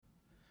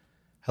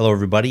Hello,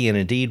 everybody, and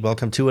indeed,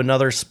 welcome to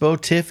another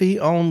Spotify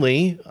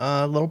only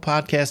little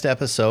podcast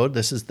episode.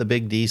 This is the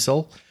Big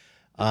Diesel.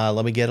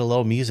 Let me get a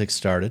little music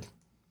started.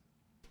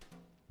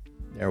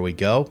 There we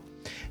go.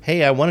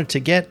 Hey, I wanted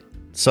to get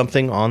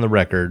something on the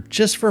record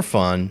just for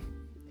fun,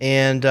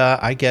 and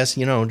I guess,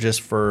 just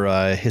for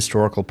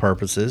historical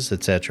purposes,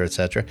 etc.,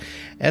 etc.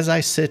 As I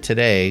sit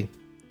today,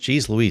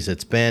 geez Louise,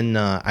 it's been,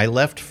 I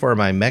left for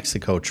my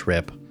Mexico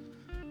trip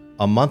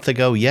a month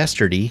ago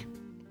yesterday.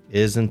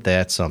 Isn't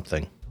that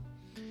something?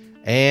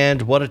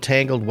 And what a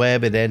tangled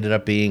web it ended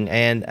up being.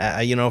 And,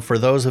 for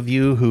those of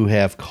you who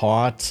have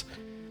caught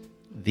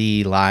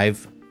the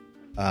live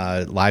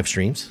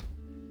streams,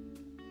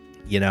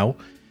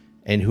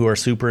 and who are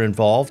super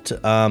involved,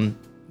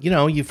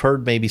 you've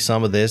heard maybe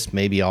some of this,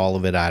 maybe all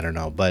of it, I don't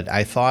know. But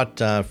I thought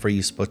for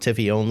you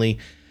Spotify only,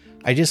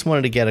 I just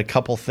wanted to get a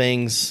couple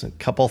things, a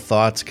couple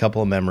thoughts, a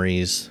couple of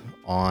memories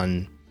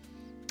on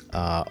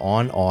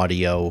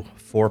audio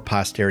for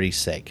posterity's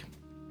sake.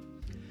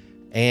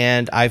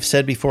 And I've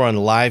said before on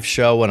the live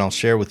show, and I'll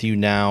share with you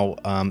now,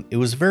 it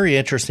was a very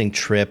interesting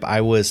trip.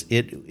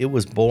 It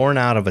was born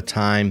out of a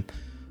time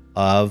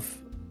of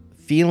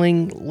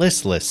feeling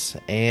listless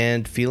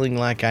and feeling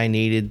like I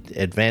needed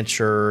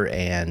adventure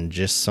and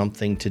just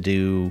something to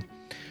do.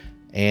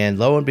 And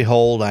lo and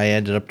behold, I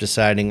ended up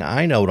deciding,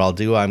 I know what I'll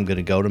do. I'm going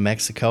to go to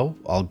Mexico.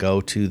 I'll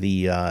go to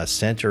the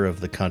center of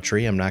the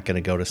country. I'm not going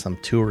to go to some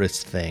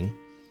tourist thing.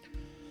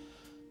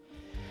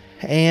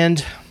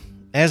 And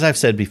as I've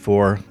said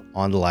before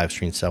on the live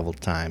stream several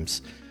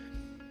times,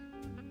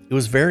 it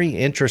was very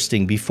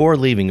interesting. Before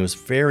leaving, it was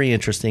very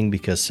interesting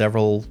because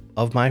several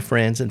of my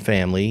friends and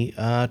family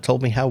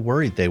told me how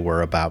worried they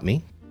were about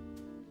me.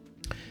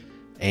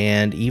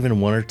 And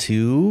even one or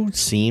two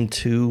seemed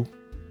to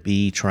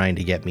be trying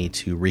to get me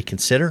to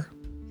reconsider,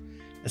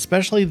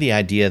 especially the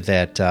idea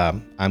that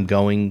I'm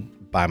going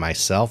by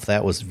myself.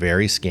 That was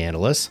very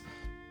scandalous.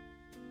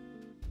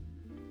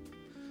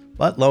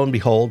 But lo and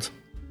behold,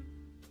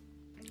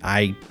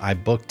 I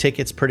booked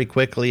tickets pretty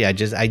quickly. I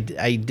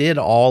did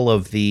all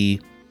of the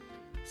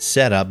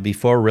setup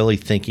before really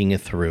thinking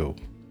it through.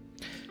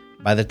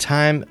 By the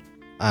time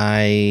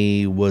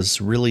I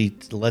was really,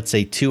 let's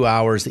say, 2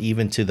 hours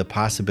even to the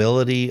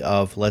possibility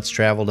of let's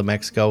travel to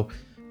Mexico,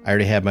 I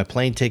already had my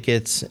plane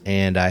tickets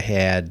and I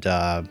had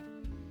I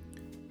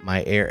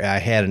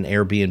had an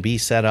Airbnb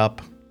set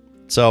up,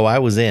 so I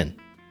was in.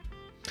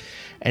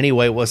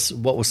 Anyway,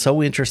 what was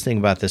so interesting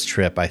about this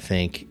trip, I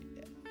think,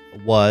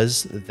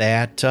 was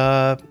that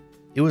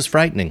it was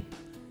frightening.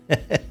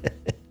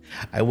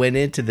 I went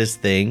into this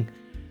thing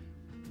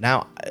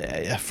now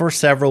for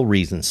several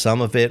reasons.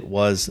 Some of it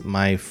was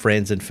my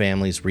friends and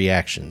family's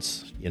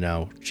reactions.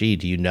 Gee,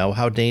 do you know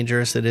how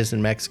dangerous it is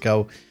in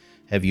Mexico?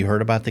 Have you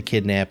heard about the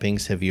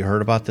kidnappings? Have you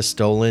heard about the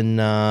stolen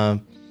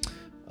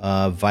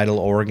vital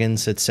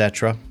organs,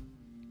 etc.?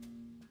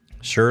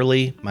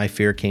 Surely my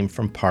fear came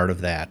from part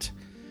of that.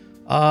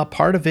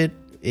 Part of it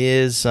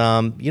is,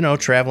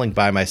 traveling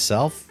by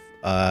myself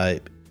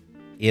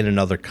in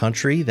another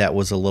country. That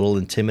was a little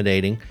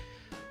intimidating.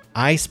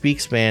 I speak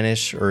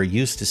Spanish, or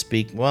used to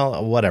speak,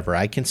 well, whatever.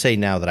 I can say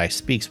now that I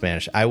speak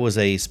Spanish. I was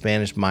a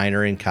Spanish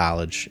minor in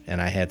college,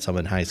 and I had some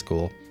in high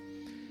school.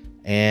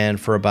 And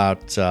for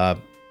about,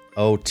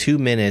 2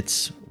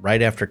 minutes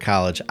right after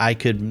college, I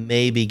could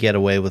maybe get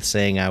away with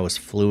saying I was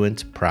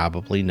fluent.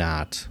 Probably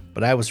not.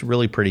 But I was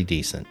really pretty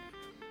decent.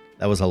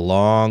 That was a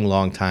long,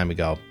 long time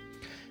ago.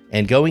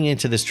 And going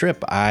into this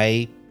trip,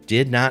 I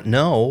did not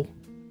know,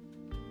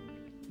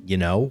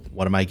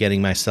 what am I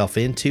getting myself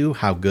into?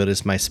 How good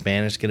is my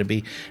Spanish going to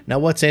be? Now,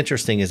 what's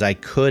interesting is I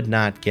could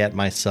not get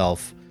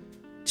myself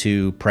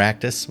to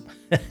practice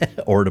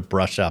or to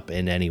brush up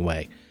in any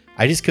way.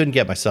 I just couldn't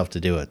get myself to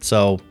do it.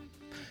 So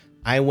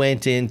I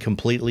went in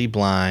completely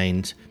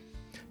blind.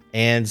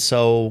 And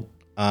so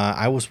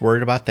I was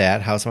worried about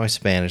that. How's my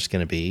Spanish going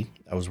to be?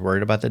 I was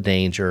worried about the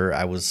danger.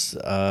 I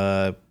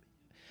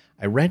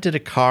rented a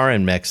car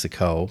in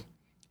Mexico,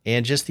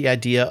 and just the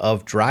idea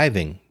of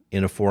driving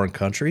in a foreign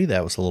country,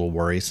 that was a little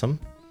worrisome.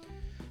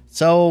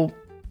 So,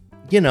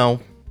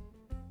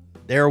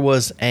 there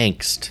was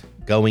angst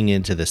going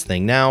into this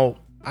thing. Now,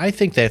 I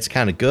think that's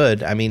kind of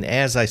good. I mean,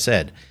 as I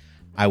said,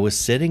 I was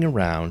sitting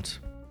around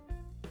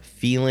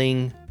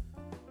feeling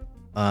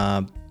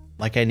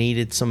like I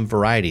needed some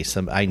variety,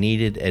 I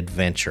needed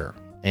adventure.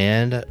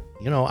 And,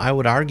 I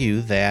would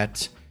argue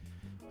that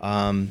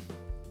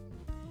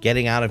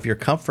getting out of your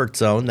comfort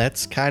zone,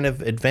 that's kind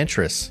of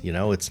adventurous.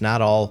 It's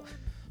not all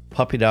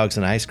puppy dogs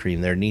and ice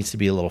cream. There needs to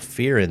be a little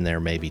fear in there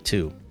maybe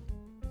too.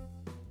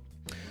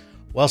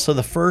 Well, so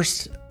the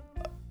first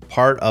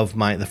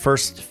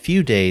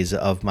few days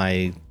of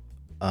my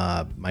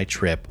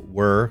trip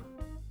were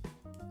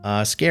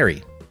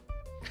scary,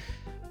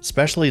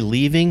 especially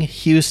leaving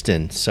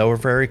Houston. So we're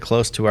very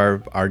close to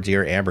our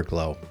dear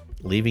Amberglow.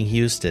 Leaving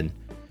Houston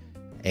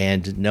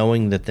and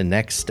knowing that the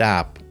next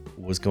stop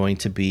was going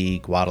to be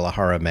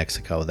Guadalajara,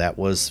 Mexico. That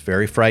was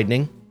very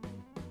frightening.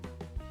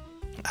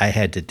 I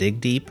had to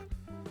dig deep.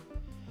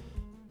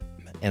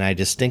 And I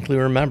distinctly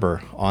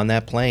remember on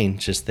that plane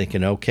just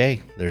thinking,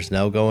 okay, there's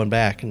no going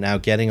back. Now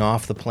getting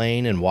off the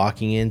plane and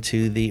walking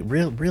into the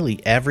really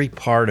every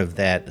part of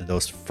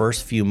those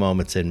first few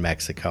moments in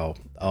Mexico.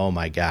 Oh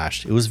my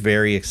gosh, it was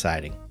very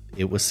exciting.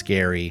 It was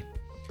scary.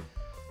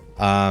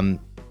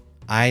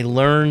 I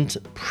learned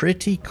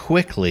pretty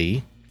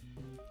quickly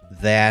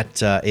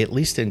that at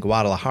least in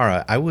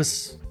Guadalajara, I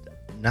was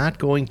not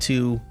going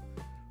to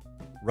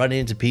run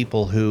into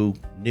people who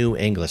knew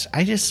English.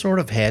 I just sort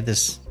of had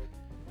this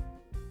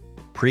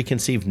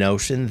preconceived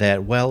notion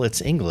that, well, it's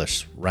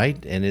English,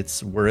 right? And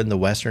we're in the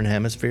Western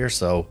Hemisphere,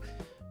 so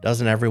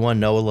doesn't everyone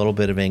know a little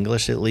bit of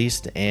English at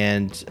least?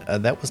 And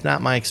that was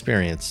not my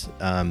experience.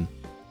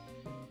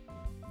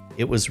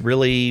 It was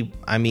really,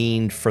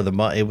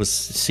 it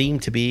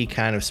seemed to be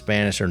kind of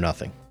Spanish or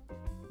nothing.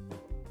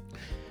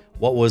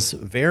 What was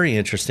very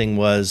interesting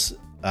was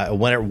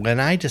when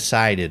I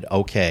decided,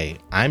 okay,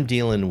 I'm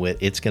dealing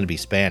with, it's going to be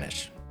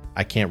Spanish.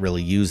 I can't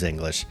really use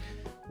English.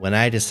 When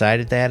I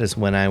decided that is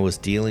when I was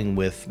dealing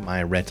with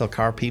my rental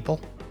car people.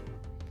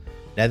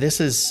 Now,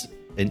 this is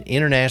an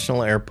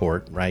international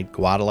airport, right?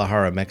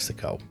 Guadalajara,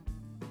 Mexico.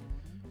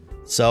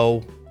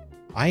 So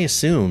I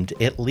assumed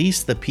at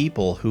least the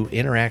people who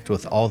interact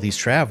with all these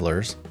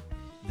travelers,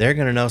 they're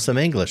going to know some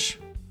English.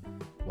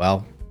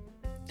 Well,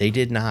 they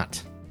did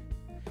not.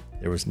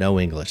 There was no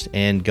English.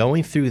 And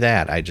going through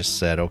that, I just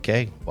said,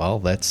 okay, well,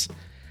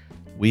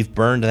 we've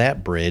burned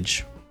that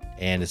bridge.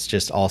 And it's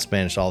just all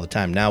Spanish all the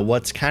time. Now,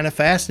 what's kind of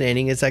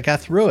fascinating is I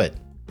got through it.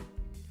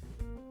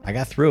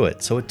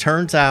 So it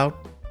turns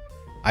out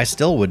I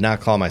still would not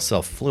call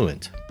myself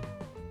fluent.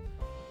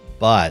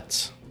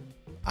 But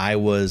I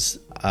was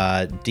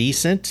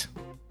decent.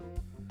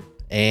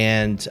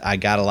 And I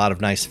got a lot of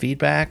nice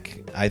feedback.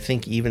 I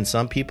think even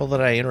some people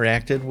that I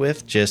interacted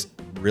with just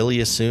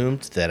really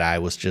assumed that I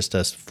was just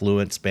a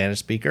fluent Spanish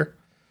speaker.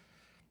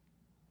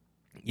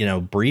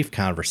 Brief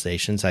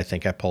conversations, I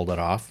think I pulled it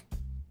off.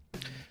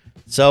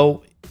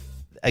 So,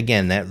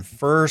 again, that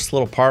first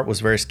little part was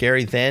very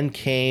scary. Then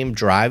came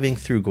driving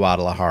through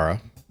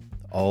Guadalajara.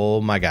 Oh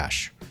my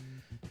gosh,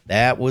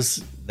 that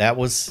was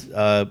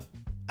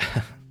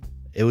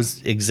it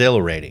was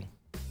exhilarating.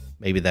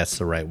 Maybe that's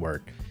the right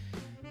word.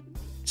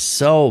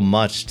 So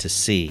much to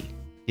see.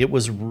 It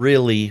was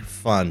really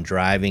fun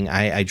driving.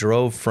 I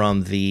drove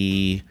from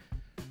the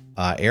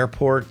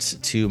airport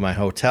to my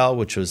hotel,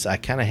 which was, I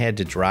kind of had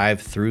to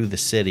drive through the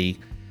city.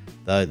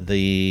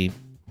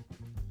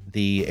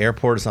 The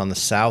airport is on the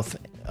south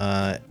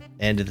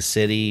end of the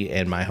city,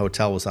 and my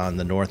hotel was on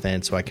the north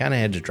end, so I kind of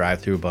had to drive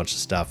through a bunch of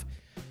stuff.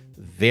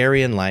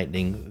 Very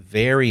enlightening,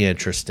 very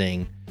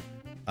interesting,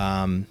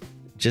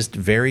 just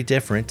very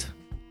different.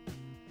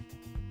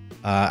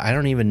 I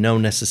don't even know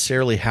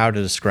necessarily how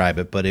to describe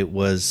it, but it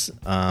was,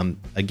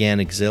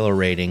 again,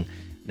 exhilarating.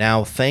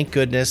 Now, thank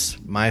goodness,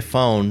 my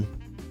phone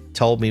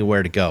told me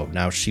where to go.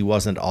 Now, she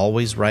wasn't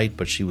always right,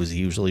 but she was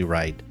usually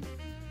right.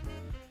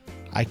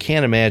 I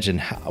can't imagine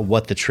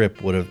what the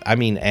trip would have,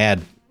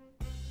 add,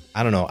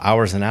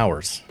 hours and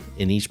hours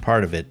in each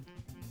part of it.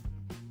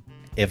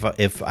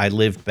 If I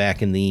lived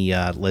back in the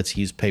let's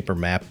use paper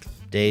map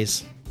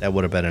days, that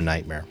would have been a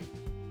nightmare.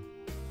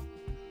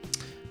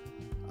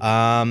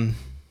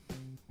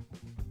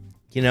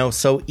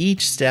 So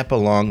each step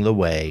along the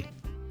way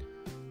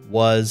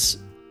was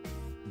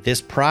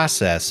this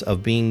process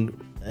of being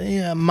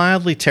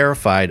mildly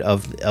terrified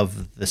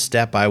of the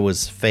step I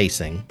was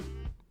facing.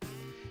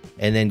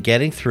 And then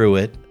getting through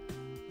it,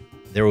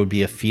 there would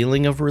be a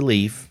feeling of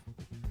relief,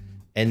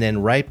 and then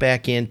right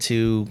back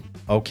into,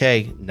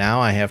 okay,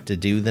 now I have to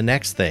do the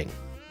next thing.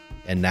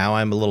 And now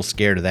I'm a little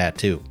scared of that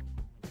too.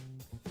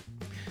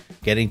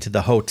 Getting to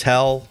the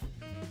hotel,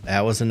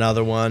 that was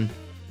another one.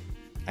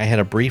 I had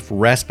a brief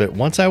respite.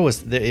 Once I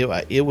was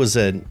there, it was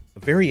a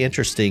very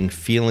interesting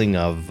feeling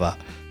of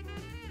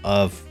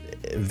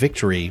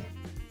victory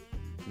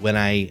when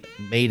I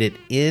made it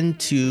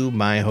into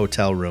my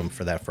hotel room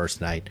for that first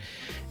night.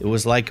 It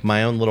was like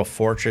my own little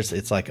fortress.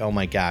 It's like, oh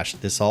my gosh,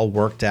 this all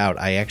worked out.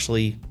 I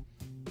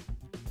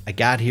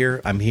got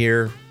here. I'm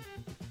here.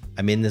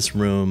 I'm in this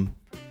room.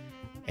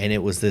 And it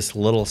was this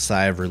little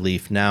sigh of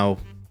relief. Now,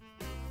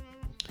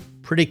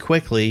 pretty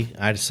quickly,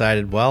 I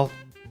decided, well,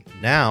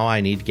 now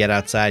I need to get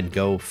outside and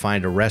go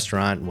find a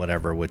restaurant and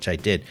whatever, which I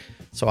did.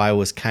 So I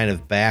was kind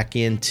of back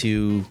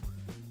into,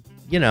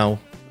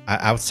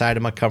 outside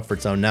of my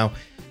comfort zone. Now,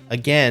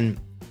 again,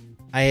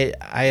 I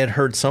had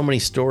heard so many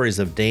stories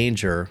of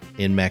danger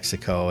in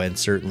Mexico, and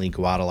certainly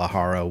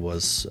Guadalajara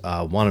was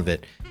one of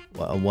it.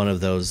 One of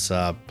those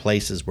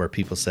places where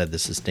people said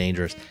this is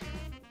dangerous.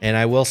 And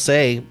I will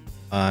say,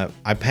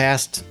 I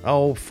passed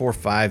 4 or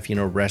 5,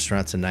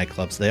 restaurants and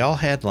nightclubs. They all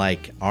had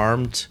like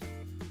armed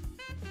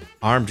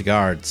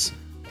guards,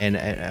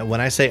 and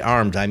when I say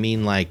armed, I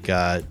mean like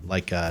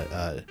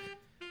a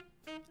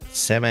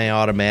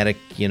semi-automatic,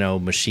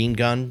 machine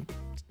gun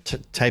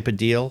type of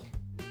deal.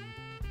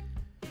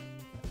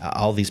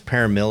 All these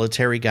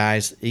paramilitary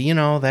guys,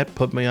 that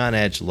put me on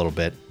edge a little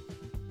bit.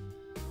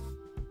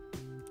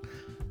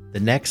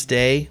 The next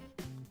day,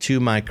 to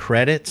my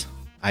credit,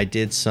 I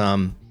did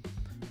some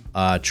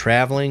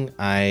traveling,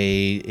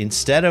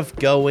 instead of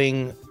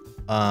going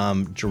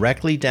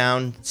directly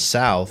down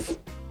south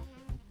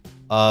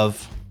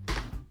of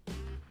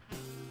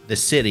the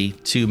city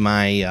to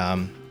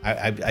my,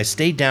 I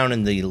stayed down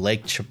in the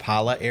Lake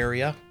Chapala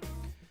area.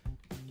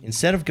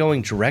 Instead of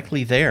going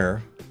directly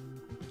there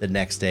the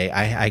next day,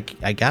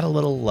 I got a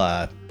little,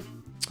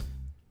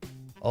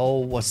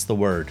 what's the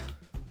word?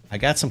 I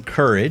got some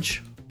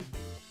courage,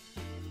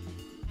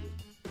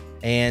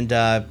 and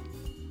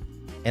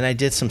I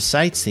did some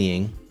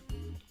sightseeing,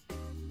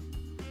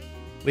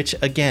 which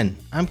again,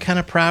 I'm kind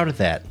of proud of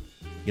that,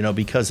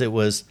 because it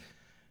was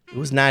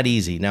not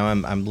easy. Now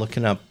I'm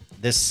looking up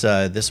this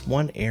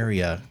one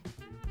area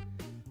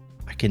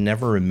I can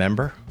never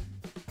remember,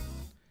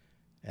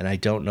 and I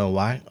don't know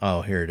why.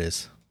 Oh, here it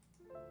is.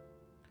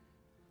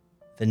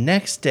 The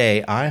next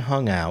day I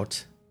hung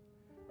out.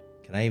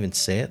 Can I even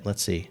say it?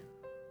 Let's see.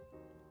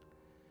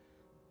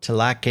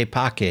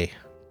 Tlaquepaque.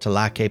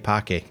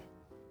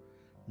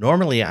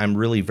 Normally, I'm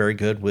really very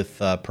good with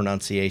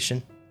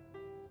pronunciation.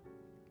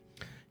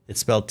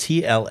 It's spelled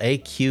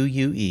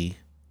Tlaquepaque.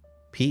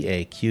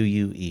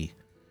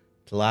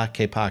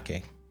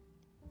 Tlaquepaque.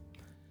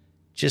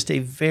 Just a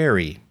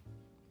very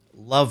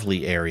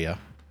lovely area.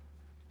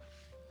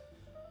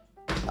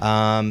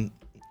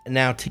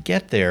 Now, to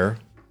get there,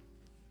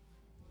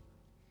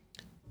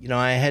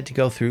 I had to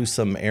go through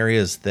some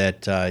areas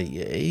that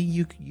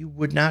you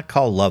would not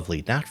call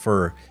lovely, not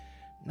for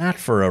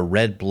a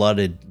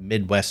red-blooded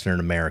Midwestern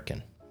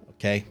American,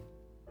 okay?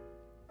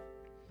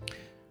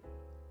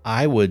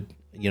 I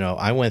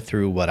went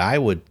through what I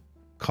would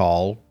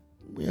call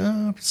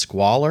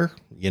squalor,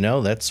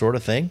 that sort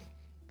of thing.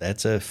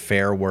 That's a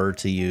fair word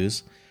to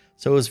use.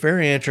 So it was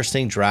very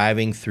interesting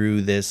driving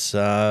through this,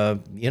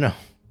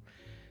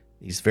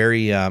 these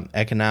very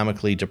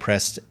economically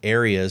depressed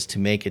areas to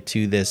make it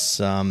to this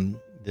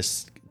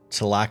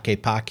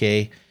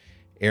Tlaquepaque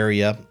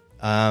area.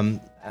 And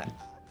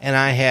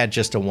I had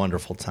just a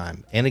wonderful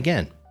time. And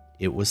again,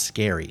 it was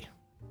scary.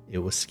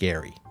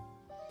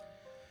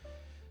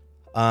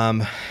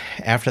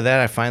 After that,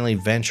 I finally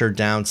ventured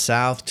down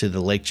south to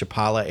the Lake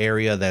Chapala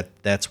area.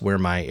 That's where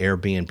my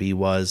Airbnb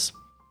was.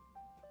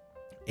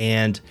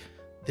 And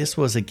this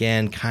was,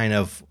 again, kind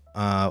of,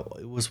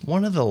 it was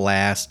one of the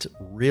last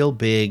real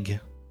big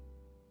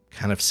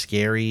kind of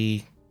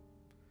scary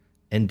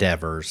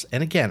endeavors.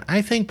 And again,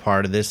 I think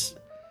part of this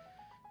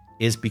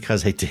is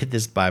because I did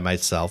this by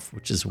myself,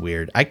 which is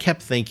weird. I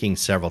kept thinking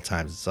several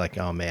times, it's like,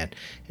 oh man,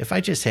 if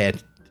I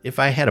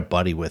had a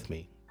buddy with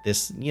me,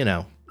 this,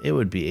 it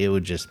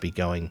would just be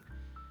going,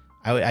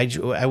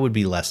 I would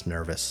be less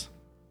nervous.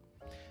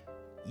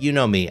 You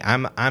know me,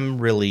 I'm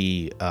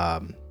really,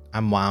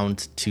 I'm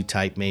wound too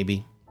tight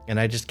maybe. And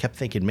I just kept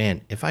thinking,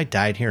 man, if I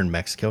died here in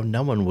Mexico,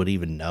 no one would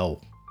even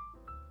know.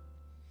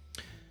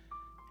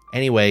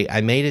 Anyway,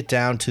 I made it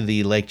down to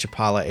the Lake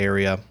Chapala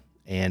area,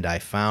 and I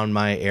found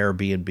my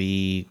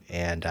Airbnb,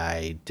 and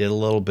I did a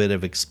little bit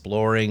of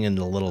exploring in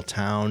the little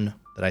town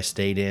that I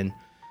stayed in.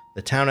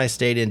 The town I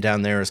stayed in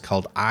down there is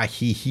called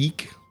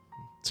Ajijic.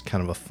 It's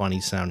kind of a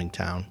funny sounding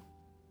town.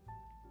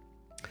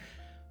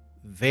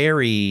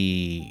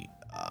 Very,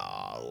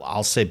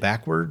 I'll say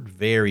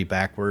very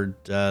backward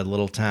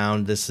little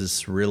town. This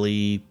is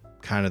really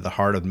kind of the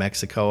heart of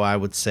Mexico, I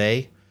would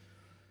say.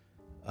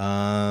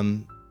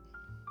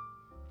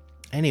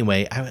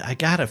 Anyway, I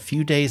got a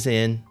few days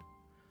in.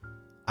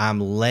 I'm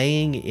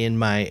laying in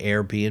my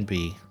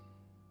Airbnb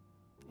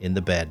in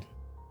the bed.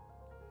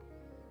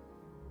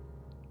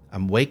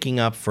 I'm waking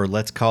up for,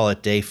 let's call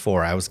it day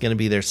 4. I was going to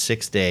be there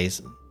 6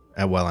 days.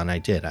 Well, and I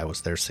did. I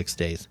was there 6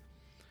 days.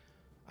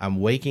 I'm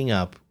waking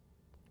up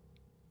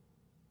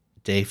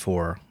day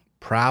 4.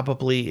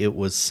 Probably it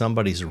was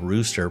somebody's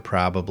rooster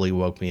probably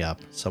woke me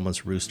up.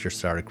 Someone's rooster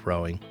started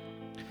crowing.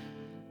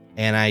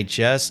 And I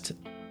just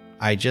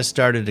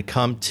started to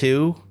come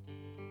to,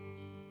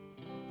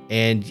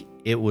 and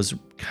it was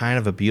kind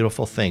of a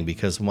beautiful thing,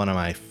 because one of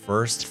my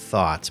first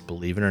thoughts,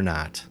 believe it or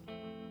not,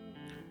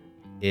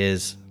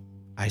 is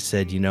I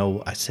said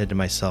to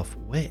myself,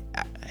 wait,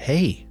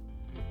 hey,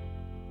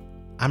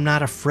 I'm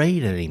not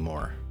afraid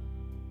anymore.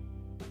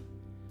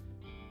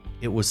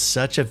 It was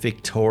such a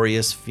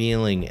victorious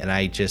feeling, and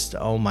I just,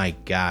 oh my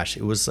gosh,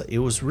 it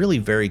was really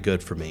very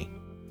good for me.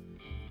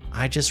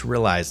 I just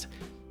realized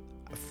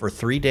for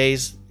 3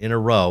 days in a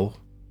row,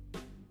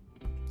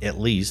 at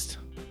least,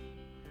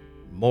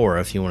 more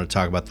if you want to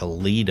talk about the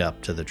lead up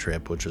to the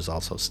trip, which was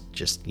also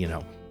just,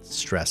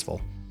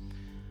 stressful.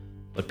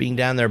 But being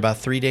down there about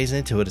 3 days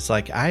into it, it's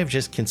like I have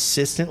just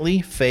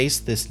consistently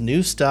faced this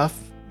new stuff,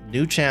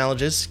 new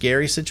challenges,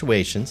 scary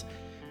situations,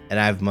 and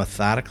I've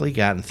methodically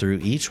gotten through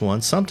each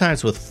one,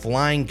 sometimes with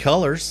flying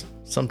colors,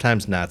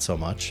 sometimes not so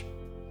much.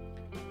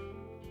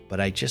 But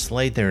I just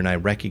laid there and I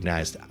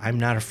recognized I'm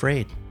not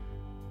afraid.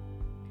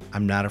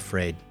 I'm not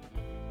afraid.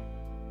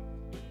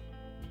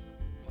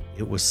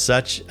 It was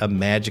such a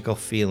magical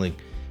feeling.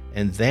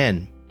 And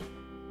then,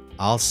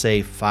 I'll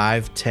say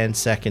 5-10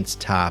 seconds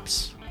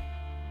tops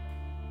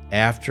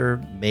after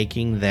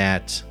having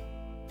that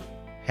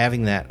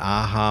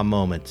aha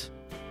moment,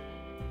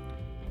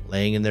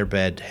 laying in their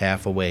bed,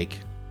 half awake.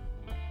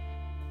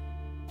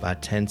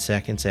 About 10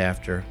 seconds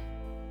after,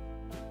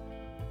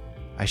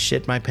 I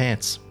shit my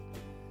pants.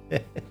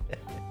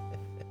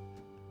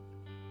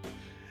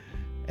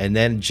 And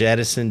then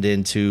jettisoned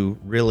into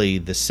really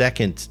the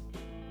second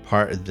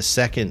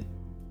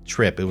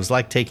trip. It was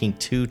like taking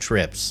 2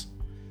 trips.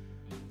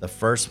 The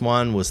first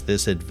one was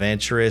this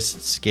adventurous,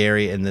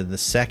 scary, and then the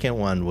second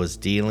one was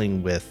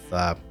dealing with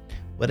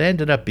what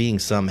ended up being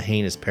some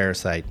heinous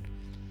parasite.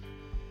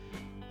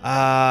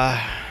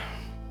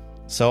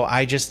 So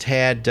I just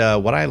had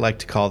what I like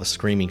to call the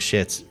screaming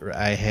shits.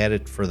 I had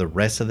it for the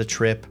rest of the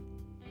trip.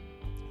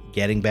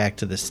 Getting back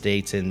to the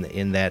States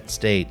in that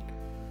state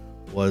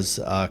was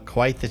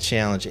quite the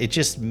challenge. It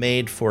just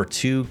made for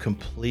 2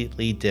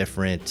 completely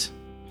different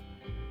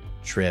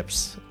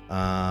trips.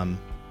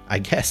 I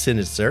guess in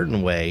a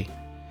certain way.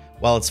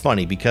 Well, it's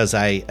funny because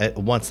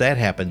once that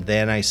happened,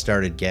 then I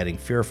started getting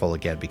fearful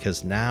again,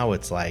 because now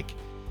it's like,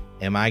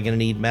 am I going to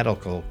need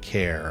medical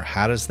care?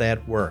 How does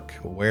that work?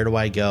 Where do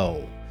I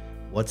go?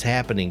 What's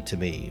happening to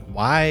me?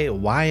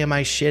 Why am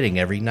I shitting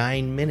every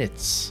 9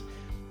 minutes?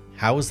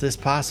 How is this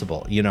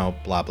possible?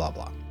 Blah, blah,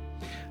 blah.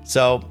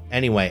 So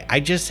anyway, I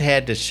just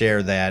had to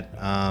share that.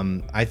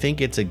 I think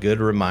it's a good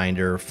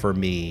reminder for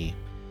me,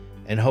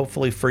 and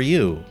hopefully for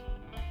you,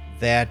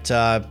 that,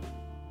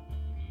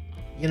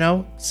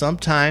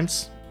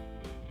 sometimes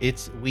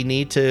we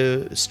need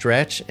to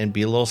stretch and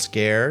be a little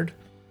scared.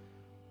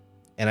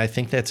 And I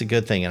think that's a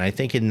good thing. And I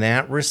think in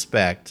that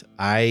respect,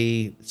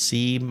 I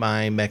see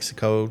my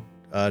Mexico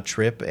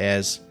trip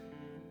as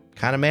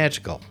kind of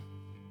magical.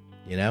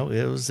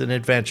 It was an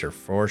adventure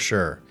for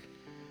sure.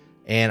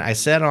 And I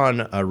said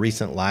on a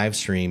recent live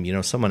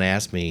stream, someone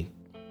asked me,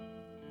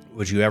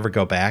 would you ever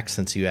go back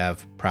since you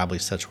have probably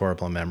such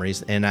horrible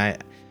memories? And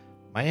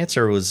my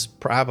answer was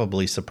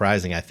probably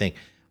surprising, I think.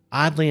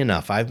 Oddly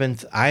enough,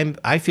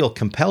 I feel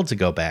compelled to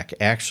go back,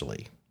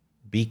 actually,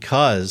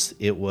 because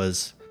it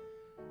was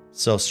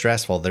so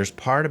stressful. There's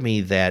part of me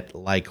that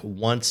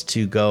wants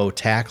to go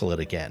tackle it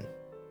again,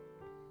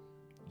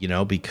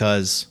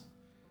 because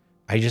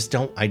I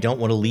don't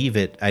want to leave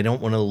it. I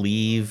don't want to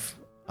leave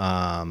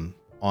on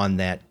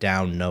that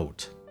down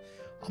note.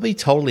 I'll be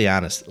totally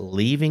honest.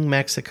 Leaving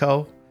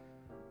Mexico,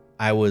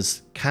 I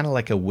was kind of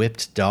like a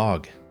whipped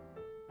dog.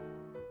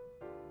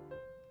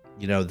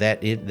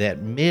 That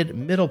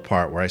middle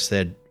part where I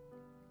said,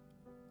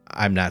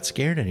 I'm not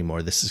scared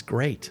anymore. This is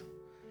great.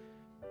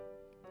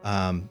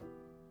 I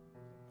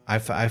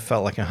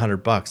felt like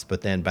 $100,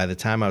 but then by the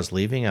time I was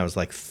leaving, I was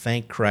like,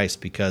 thank Christ,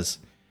 because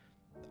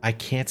I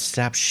can't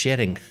stop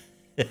shitting.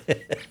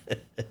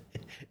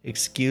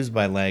 Excuse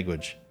my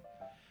language.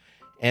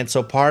 And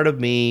so part of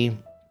me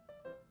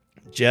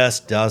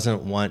just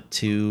doesn't want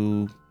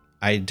to,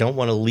 I don't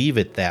want to leave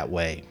it that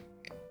way.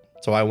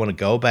 So I want to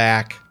go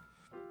back.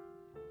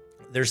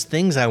 There's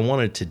things I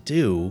wanted to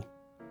do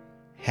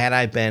had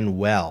I been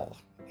well,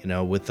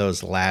 with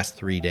those last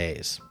 3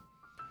 days.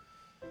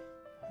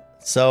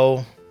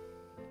 So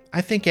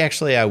I think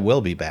actually I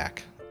will be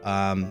back.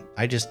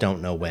 I just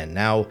don't know when.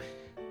 Now,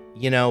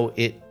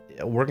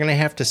 we're going to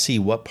have to see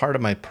what part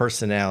of my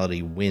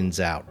personality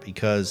wins out,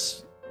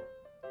 because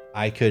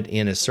I could,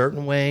 in a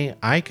certain way,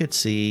 I could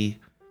see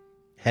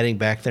heading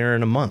back there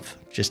in a month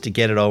just to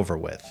get it over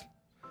with.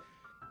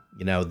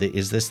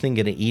 Is this thing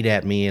going to eat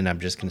at me and I'm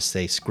just going to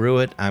say, screw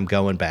it, I'm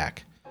going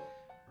back?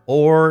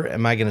 Or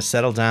am I going to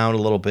settle down a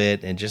little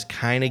bit and just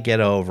kind of get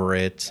over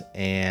it,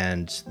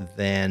 and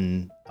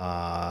then,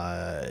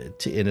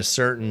 in a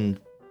certain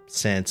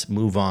sense,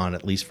 move on,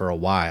 at least for a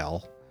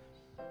while?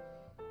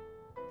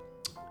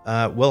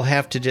 We'll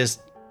have to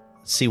just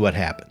see what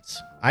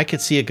happens. I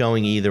could see it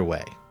going either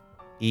way.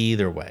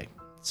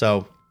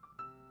 So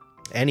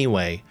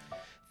anyway,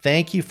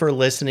 thank you for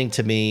listening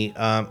to me.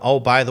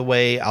 By the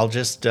way, I'll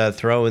just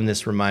throw in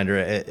this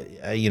reminder.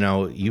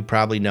 You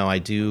probably know I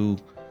do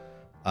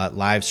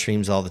live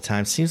streams all the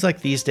time. Seems like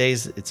these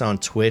days it's on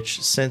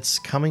Twitch. Since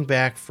coming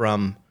back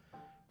from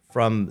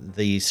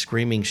the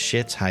Screaming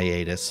Shits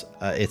hiatus,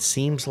 it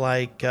seems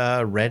like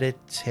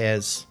Reddit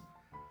has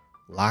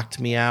locked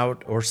me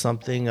out or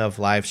something of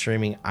live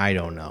streaming. I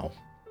don't know.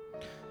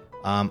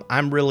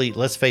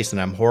 Let's face it,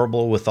 I'm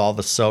horrible with all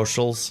the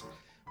socials.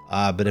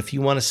 But if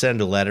you want to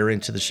send a letter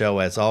into the show,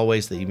 as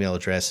always, the email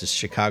address is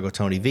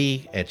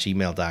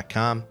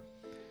chicagotonyv@gmail.com.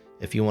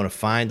 If you want to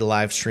find the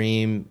live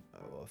stream,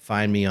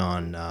 find me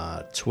on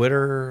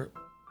Twitter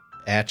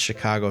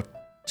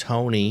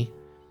 @ChicagoTony.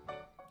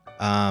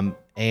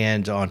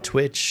 And on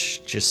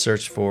Twitch, just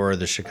search for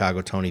the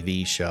Chicago Tony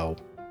V Show.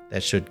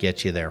 That should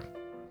get you there.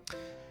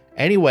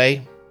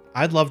 Anyway,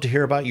 I'd love to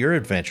hear about your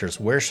adventures.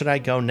 Where should I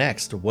go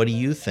next? What do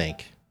you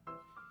think?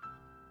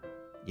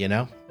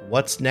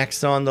 What's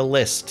next on the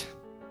list?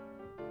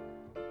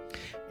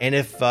 And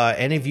if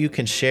any of you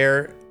can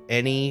share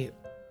any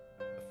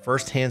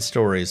firsthand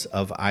stories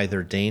of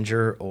either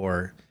danger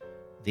or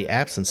the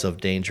absence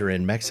of danger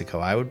in Mexico,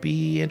 I would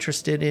be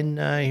interested in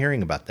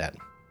hearing about that.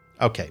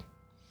 Okay.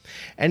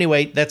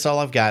 Anyway, that's all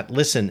I've got.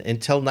 Listen,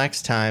 until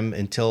next time,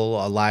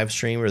 until a live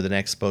stream or the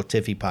next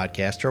Spotify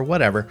podcast or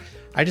whatever,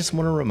 I just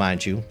want to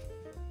remind you,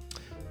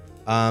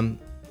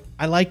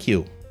 I like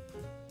you.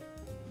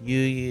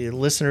 You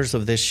listeners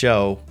of this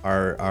show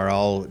are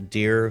all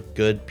dear,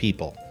 good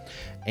people.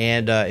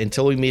 And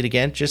until we meet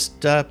again, just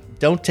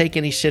don't take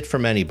any shit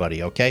from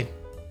anybody, okay?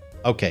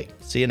 Okay,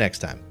 see you next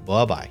time.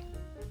 Bye-bye.